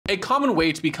A common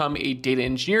way to become a data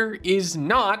engineer is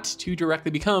not to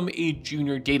directly become a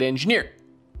junior data engineer.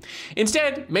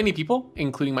 Instead, many people,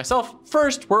 including myself,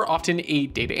 first were often a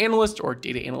data analyst or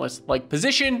data analyst-like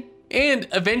position, and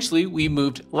eventually we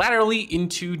moved laterally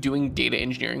into doing data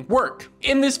engineering work.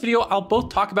 In this video, I'll both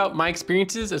talk about my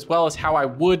experiences as well as how I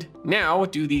would now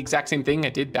do the exact same thing I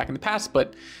did back in the past,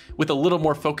 but with a little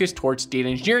more focus towards data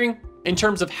engineering in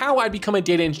terms of how I become a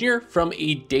data engineer from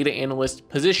a data analyst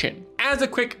position. As a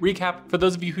quick recap, for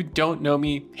those of you who don't know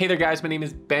me, hey there guys, my name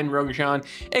is Ben Rogajan,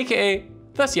 aka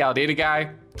the Seattle Data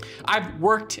Guy. I've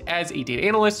worked as a data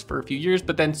analyst for a few years,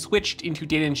 but then switched into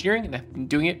data engineering, and I've been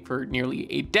doing it for nearly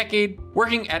a decade,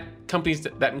 working at companies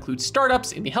that include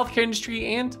startups in the healthcare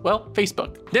industry and, well,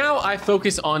 Facebook. Now I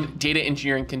focus on data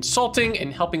engineering consulting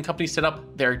and helping companies set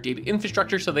up their data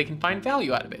infrastructure so they can find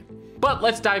value out of it. But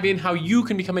let's dive in how you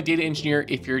can become a data engineer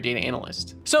if you're a data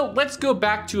analyst. So let's go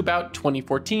back to about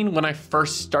 2014 when I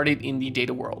first started in the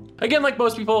data world. Again, like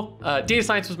most people, data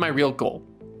science was my real goal.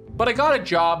 But I got a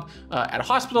job at a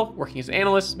hospital working as an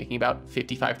analyst, making about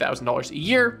 $55,000 a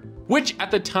year, which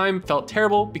at the time felt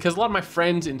terrible because a lot of my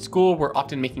friends in school were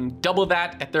often making double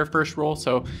that at their first role.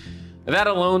 So that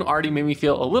alone already made me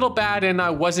feel a little bad, and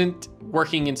I wasn't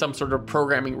working in some sort of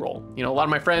programming role. You know, a lot of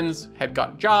my friends had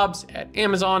gotten jobs at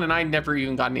Amazon and I never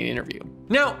even got an interview.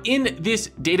 Now, in this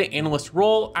data analyst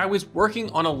role, I was working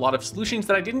on a lot of solutions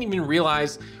that I didn't even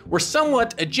realize were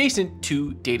somewhat adjacent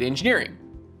to data engineering.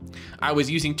 I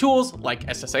was using tools like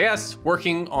SSIS,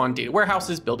 working on data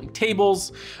warehouses, building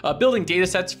tables, building data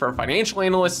sets for financial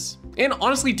analysts, and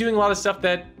honestly doing a lot of stuff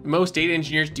that most data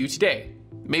engineers do today.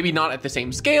 Maybe not at the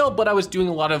same scale, but I was doing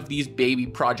a lot of these baby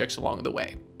projects along the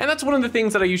way. And that's one of the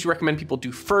things that I usually recommend people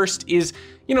do first is,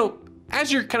 you know,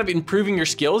 as you're kind of improving your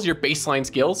skills, your baseline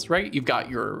skills, right? You've got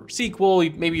your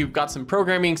SQL, maybe you've got some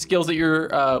programming skills that you're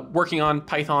working on,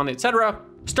 Python, etc.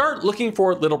 Start looking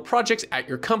for little projects at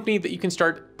your company that you can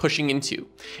start pushing into.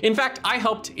 In fact, I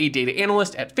helped a data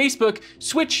analyst at Facebook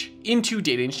switch into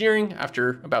data engineering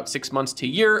after about 6 months to a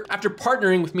year. After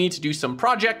partnering with me to do some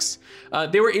projects,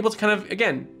 they were able to kind of,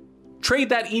 again, trade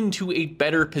that into a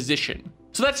better position.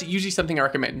 So that's usually something I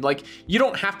recommend. Like, you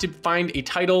don't have to find a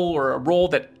title or a role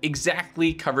that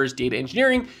exactly covers data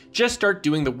engineering. Just start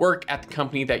doing the work at the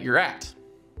company that you're at.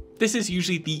 This is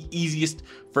usually the easiest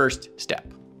first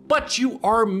step. But you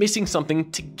are missing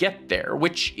something to get there,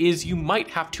 which is you might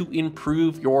have to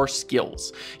improve your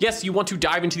skills. Yes, you want to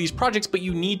dive into these projects, but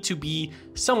you need to be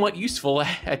somewhat useful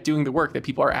at doing the work that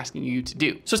people are asking you to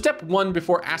do. So step one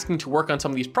before asking to work on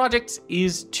some of these projects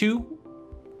is to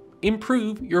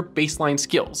improve your baseline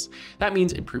skills. That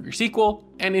means improve your SQL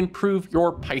and improve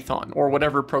your Python or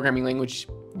whatever programming language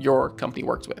your company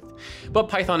works with. But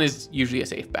Python is usually a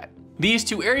safe bet. These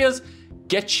two areas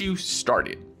get you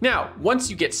started. Now, once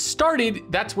you get started,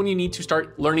 that's when you need to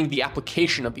start learning the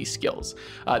application of these skills.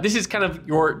 This is kind of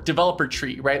your developer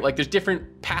tree, right? Like there's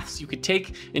different paths you could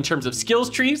take in terms of skills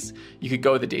trees. You could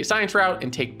go the data science route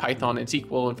and take Python and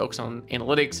SQL and focus on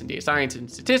analytics and data science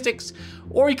and statistics,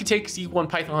 or you could take SQL and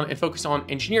Python and focus on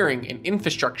engineering and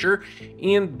infrastructure,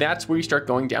 and that's where you start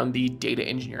going down the data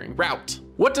engineering route.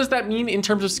 What does that mean in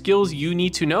terms of skills you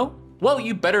need to know? Well,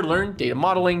 you better learn data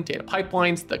modeling, data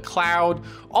pipelines, the cloud.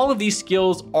 All of these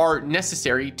skills are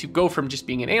necessary to go from just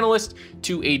being an analyst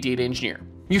to a data engineer.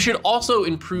 You should also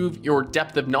improve your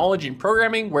depth of knowledge in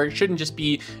programming, where it shouldn't just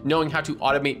be knowing how to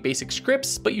automate basic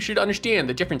scripts, but you should understand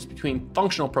the difference between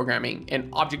functional programming and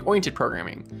object-oriented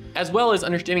programming, as well as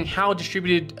understanding how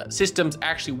distributed systems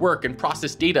actually work and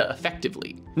process data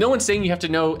effectively. No one's saying you have to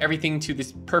know everything to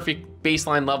this perfect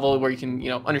baseline level where you can,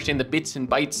 understand the bits and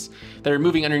bytes that are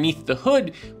moving underneath the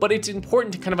hood, but it's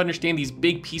important to kind of understand these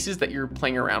big pieces that you're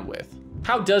playing around with.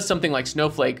 How does something like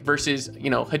Snowflake versus,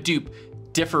 Hadoop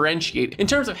differentiate in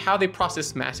terms of how they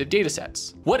process massive data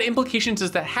sets? What implications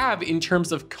does that have in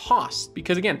terms of cost?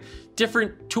 Because again,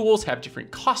 different tools have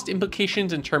different cost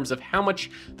implications in terms of how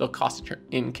much they'll cost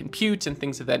in compute and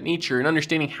things of that nature, and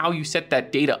understanding how you set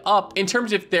that data up in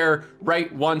terms of they're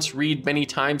write once, read many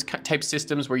times type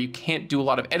systems where you can't do a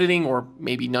lot of editing or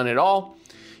maybe none at all.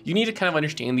 You need to kind of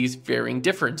understand these varying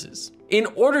differences. In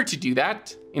order to do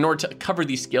that, in order to cover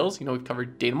these skills, we've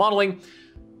covered data modeling,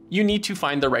 you need to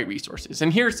find the right resources.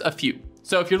 And here's a few.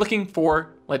 So if you're looking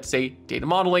for, let's say, data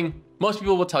modeling, most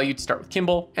people will tell you to start with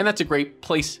Kimball, and that's a great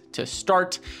place to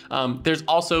start. There's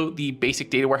also the basic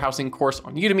data warehousing course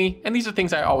on Udemy, and these are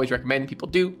things I always recommend people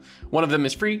do. One of them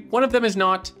is free, one of them is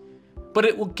not, but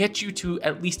it will get you to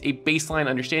at least a baseline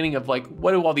understanding of like,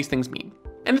 what do all these things mean?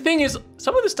 And the thing is,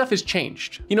 some of this stuff has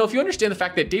changed. If you understand the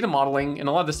fact that data modeling and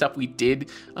a lot of the stuff we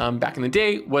did back in the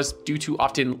day was due to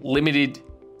often limited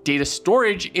data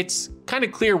storage, it's kind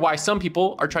of clear why some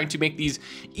people are trying to make these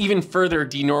even further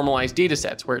denormalized data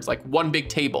sets where it's like one big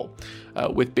table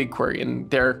with BigQuery and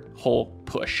their whole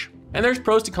push. And there's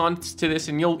pros to cons to this,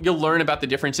 and you'll learn about the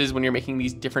differences when you're making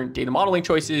these different data modeling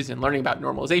choices and learning about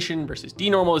normalization versus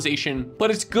denormalization, but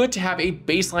it's good to have a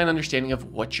baseline understanding of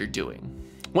what you're doing.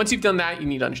 Once you've done that, you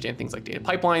need to understand things like data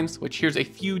pipelines, which here's a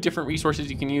few different resources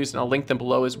you can use, and I'll link them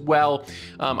below as well.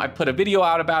 I put a video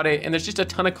out about it, and there's just a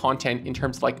ton of content in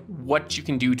terms of like what you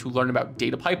can do to learn about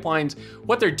data pipelines,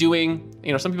 what they're doing.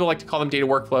 You know, some people like to call them data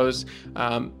workflows.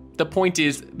 The point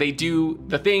is they do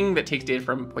the thing that takes data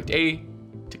from point A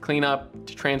to clean up,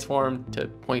 to transform, to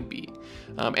point B.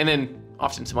 And then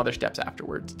often some other steps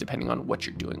afterwards, depending on what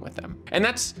you're doing with them. And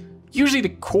that's usually the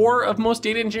core of most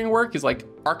data engineering work, is like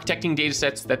architecting data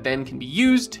sets that then can be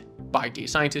used by data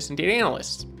scientists and data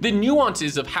analysts. The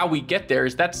nuances of how we get there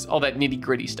is that's all that nitty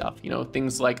gritty stuff, you know,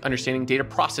 things like understanding data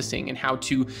processing and how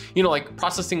to, you know, like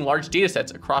processing large data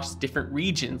sets across different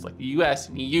regions like the US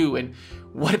and EU, and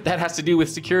what that has to do with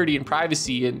security and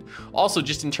privacy, and also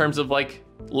just in terms of like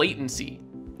latency.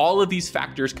 All of these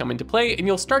factors come into play, and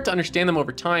you'll start to understand them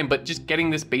over time, but just getting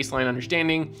this baseline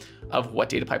understanding of what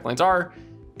data pipelines are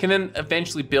can then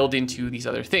eventually build into these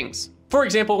other things. For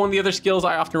example, one of the other skills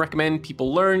I often recommend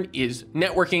people learn is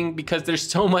networking, because there's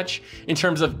so much in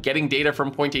terms of getting data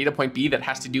from point A to point B that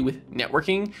has to do with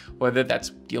networking, whether that's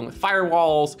dealing with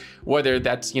firewalls, whether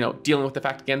that's, you know, dealing with the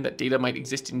fact again that data might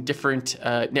exist in different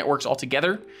networks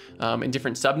altogether, in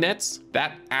different subnets.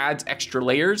 That adds extra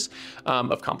layers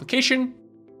of complication.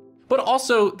 But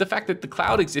also the fact that the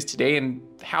cloud exists today and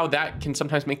how that can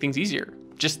sometimes make things easier.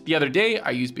 Just the other day,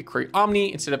 I used BigQuery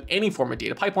Omni instead of any form of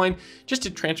data pipeline just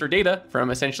to transfer data from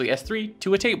essentially S3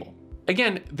 to a table.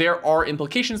 Again, there are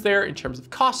implications there in terms of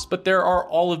costs, but there are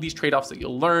all of these trade-offs that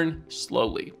you'll learn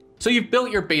slowly. So you've built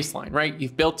your baseline, right?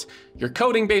 You've built your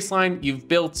coding baseline. You've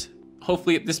built,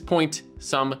 hopefully at this point,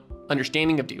 some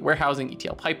understanding of data warehousing,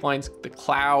 ETL pipelines, the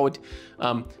cloud.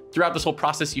 Throughout this whole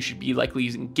process, you should be likely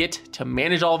using Git to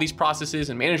manage all these processes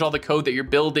and manage all the code that you're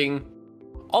building.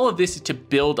 All of this is to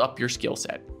build up your skill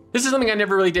set. This is something I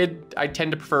never really did. I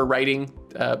tend to prefer writing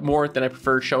more than I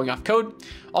prefer showing off code.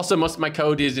 Also, most of my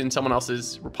code is in someone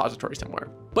else's repository somewhere.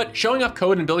 But showing off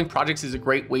code and building projects is a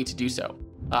great way to do so.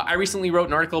 I recently wrote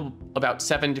an article about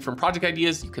 7 different project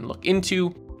ideas you can look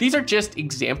into. These are just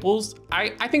examples.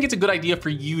 I think it's a good idea for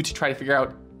you to try to figure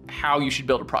out how you should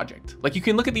build a project. Like, you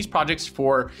can look at these projects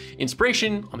for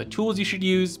inspiration on the tools you should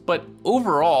use, but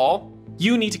overall,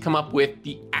 you need to come up with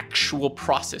the actual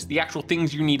process, the actual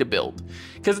things you need to build.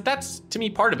 Because that's, to me,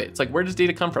 part of it. It's like, where does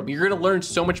data come from? You're gonna learn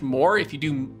so much more if you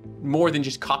do more than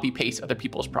just copy paste other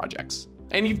people's projects.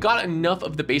 And you've got enough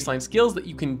of the baseline skills that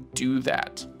you can do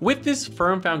that. With this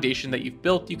firm foundation that you've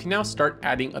built, you can now start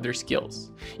adding other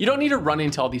skills. You don't need to run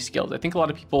into all these skills. I think a lot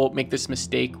of people make this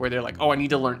mistake where they're like, oh, I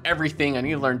need to learn everything. I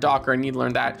need to learn Docker. I need to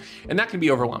learn that. And that can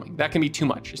be overwhelming. That can be too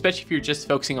much, especially if you're just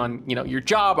focusing on, you know, your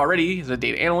job already as a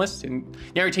data analyst, and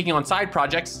now you're taking on side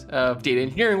projects of data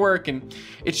engineering work, and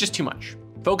it's just too much.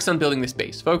 Focus on building this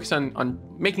base. Focus on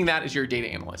making that as your data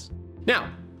analyst. Now,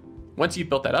 once you've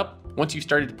built that up, once you've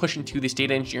started to push into this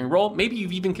data engineering role, maybe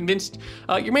you've even convinced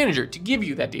your manager to give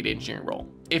you that data engineering role.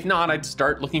 If not, I'd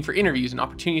start looking for interviews and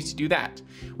opportunities to do that,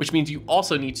 which means you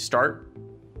also need to start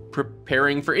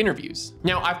preparing for interviews.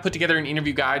 Now, I've put together an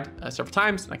interview guide several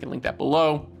times, and I can link that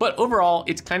below. But overall,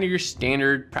 it's kind of your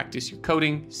standard practice your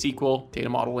coding, SQL, data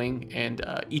modeling, and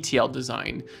ETL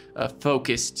design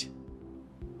focused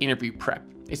interview prep.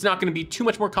 It's not going to be too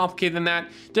much more complicated than that,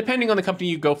 depending on the company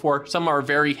you go for. Some are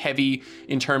very heavy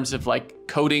in terms of like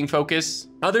coding focus.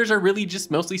 Others are really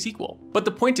just mostly SQL. But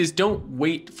the point is, don't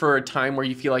wait for a time where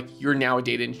you feel like you're now a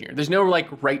data engineer. There's no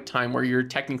like right time where you're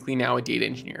technically now a data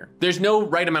engineer. There's no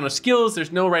right amount of skills.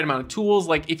 There's no right amount of tools.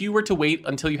 Like, if you were to wait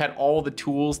until you had all the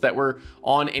tools that were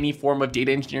on any form of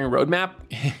data engineering roadmap,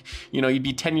 you know, you'd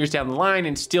be 10 years down the line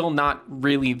and still not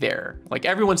really there. Like,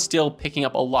 everyone's still picking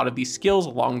up a lot of these skills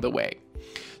along the way.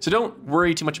 So don't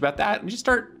worry too much about that, and just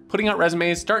start putting out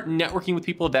resumes, start networking with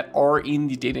people that are in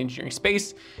the data engineering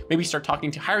space. Maybe start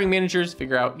talking to hiring managers,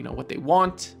 figure out, you know, what they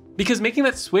want. Because making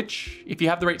that switch, if you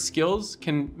have the right skills,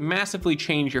 can massively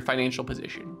change your financial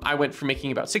position. I went from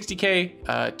making about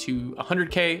 60K to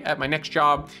 100K at my next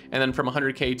job, and then from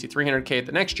 100K to 300K at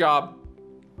the next job,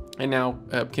 and now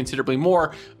considerably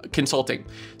more consulting.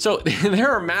 So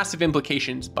there are massive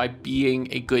implications by being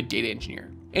a good data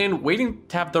engineer. And waiting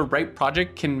to have the right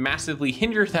project can massively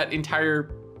hinder that entire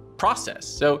process.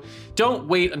 So don't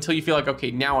wait until you feel like,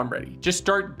 okay, now I'm ready. Just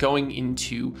start going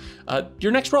into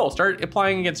your next role. Start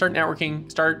applying again, start networking,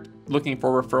 start looking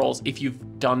for referrals if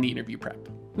you've done the interview prep.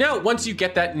 Now, once you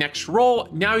get that next role,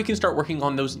 now you can start working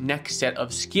on those next set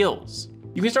of skills.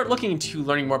 You can start looking into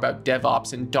learning more about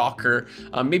DevOps and Docker,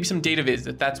 maybe some data viz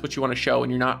if that's what you want to show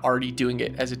and you're not already doing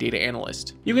it as a data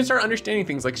analyst. You can start understanding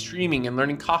things like streaming and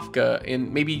learning Kafka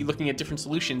and maybe looking at different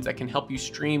solutions that can help you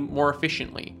stream more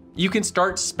efficiently. You can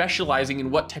start specializing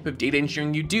in what type of data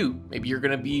engineering you do. Maybe you're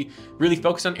going to be really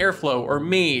focused on Airflow or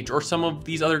Mage or some of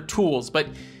these other tools, but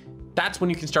that's when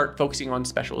you can start focusing on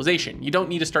specialization. You don't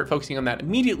need to start focusing on that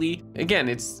immediately. Again,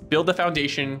 it's build the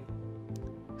foundation,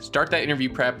 start that interview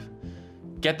prep,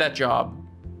 get that job,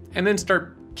 and then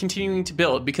start continuing to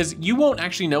build, because you won't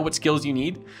actually know what skills you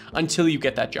need until you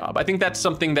get that job. I think that's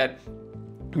something that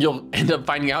you'll end up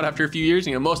finding out after a few years.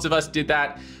 Most of us did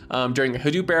that during the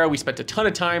Hadoop era. We spent a ton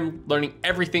of time learning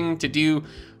everything to do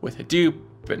with Hadoop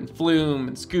and Flume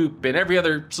and Scoop and every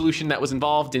other solution that was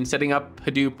involved in setting up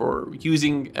Hadoop or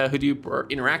using Hadoop or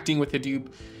interacting with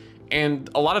Hadoop. And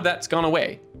a lot of that's gone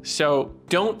away. So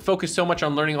don't focus so much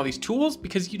on learning all these tools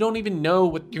because you don't even know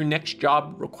what your next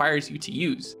job requires you to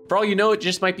use. For all you know, it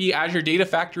just might be Azure Data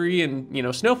Factory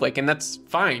and Snowflake, and that's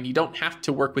fine. You don't have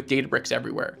to work with Databricks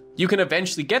everywhere. You can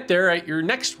eventually get there at your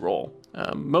next role.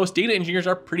 Most data engineers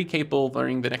are pretty capable of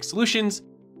learning the next solutions.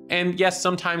 And yes,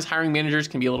 sometimes hiring managers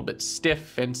can be a little bit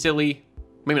stiff and silly.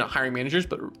 Maybe not hiring managers,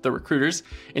 but the recruiters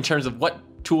in terms of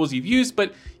what tools you've used,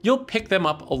 but you'll pick them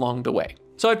up along the way.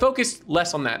 So I'd focus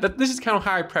less on that. This is kind of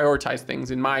how I prioritize things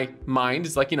in my mind.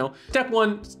 It's like, step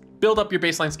one, build up your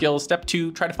baseline skills. Step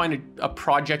two, try to find a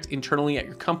project internally at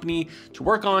your company to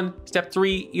work on. Step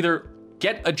three, either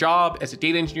get a job as a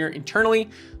data engineer internally.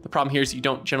 The problem here is you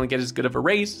don't generally get as good of a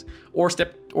raise. Or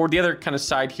the other kind of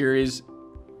side here is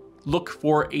look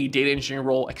for a data engineering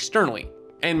role externally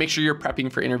and make sure you're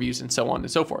prepping for interviews and so on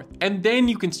and so forth. And then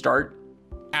you can start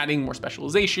adding more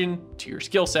specialization to your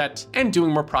skill set and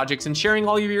doing more projects and sharing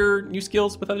all of your new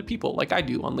skills with other people like I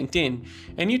do on LinkedIn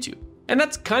and YouTube. And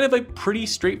that's kind of a pretty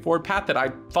straightforward path that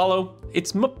I follow.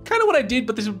 It's kind of what I did,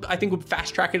 but this I think would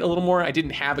fast track it a little more. I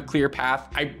didn't have a clear path.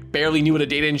 I barely knew what a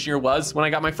data engineer was when I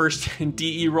got my first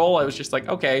DE role. I was just like,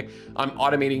 okay, I'm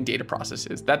automating data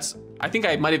processes. I think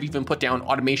I might have even put down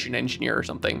automation engineer or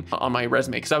something on my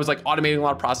resume because I was like automating a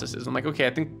lot of processes. I'm like, okay, I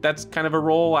think that's kind of a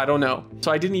role. I don't know.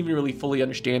 So I didn't even really fully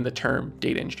understand the term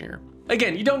data engineer.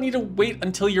 Again, you don't need to wait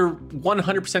until you're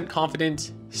 100%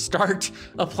 confident. Start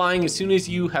applying as soon as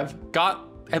you have got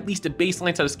at least a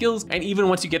baseline set of skills. And even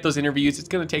once you get those interviews, it's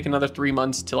going to take another 3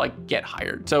 months to get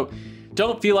hired. So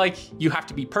don't feel like you have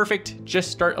to be perfect.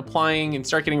 Just start applying and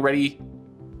start getting ready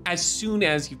as soon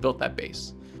as you've built that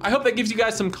base. I hope that gives you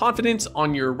guys some confidence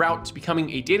on your route to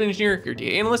becoming a data engineer if you're a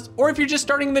data analyst, or if you're just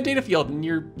starting in the data field and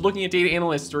you're looking at data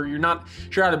analysts or you're not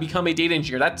sure how to become a data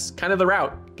engineer. That's kind of the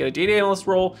route. Get a data analyst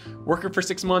role, work it for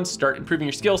 6 months, start improving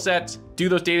your skill set, do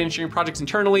those data engineering projects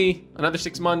internally, another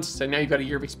 6 months, and now you've got a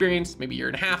year of experience, maybe a year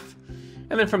and a half.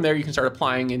 And then from there you can start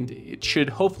applying and it should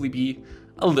hopefully be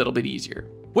a little bit easier.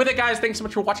 With it, guys, thanks so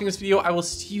much for watching this video. I will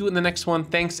see you in the next one.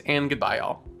 Thanks and goodbye,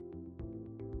 y'all.